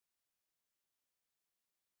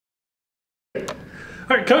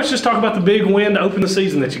All right, Coach, just talk about the big win to open the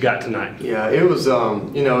season that you got tonight. Yeah, it was it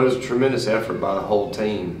was a tremendous effort by the whole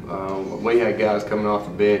team. We had guys coming off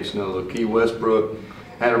the bench. Key Westbrook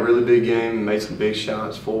had a really big game, made some big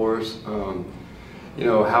shots for us.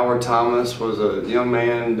 Howard Thomas was a young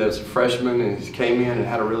man that's a freshman, and he came in and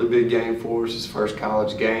had a really big game for us, his first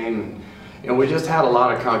college game. And we just had a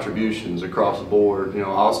lot of contributions across the board.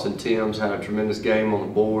 Austin Timms had a tremendous game on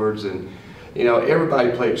the boards, and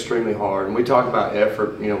everybody played extremely hard. And we talk about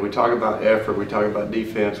effort. We talk about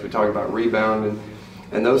defense, we talk about rebounding,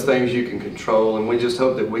 and those things you can control. And we just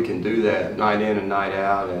hope that we can do that night in and night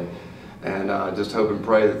out, and just hope and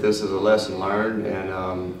pray that this is a lesson learned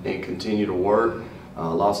and continue to work.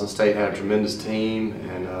 Lawson State had a tremendous team,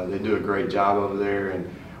 and they do a great job over there. And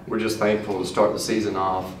we're just thankful to start the season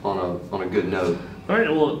off on a good note. All right,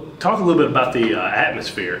 well, talk a little bit about the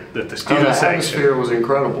atmosphere that the student section. The atmosphere was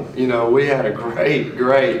incredible. We had a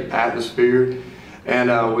great atmosphere.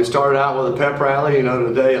 And we started out with a pep rally,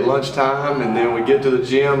 today at lunchtime, and then we get to the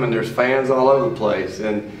gym and there's fans all over the place.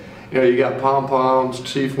 And you got pom-poms,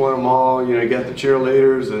 Chief won them all, you got the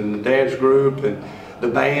cheerleaders and the dance group and the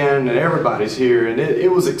band, and everybody's here. And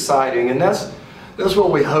it was exciting, and that's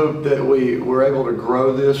what we hope that we were able to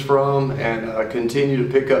grow this from and continue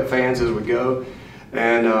to pick up fans as we go.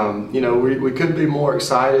 And we couldn't be more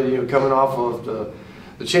excited, coming off of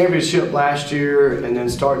the championship last year and then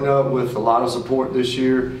starting up with a lot of support this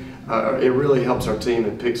year. It really helps our team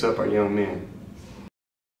and picks up our young men.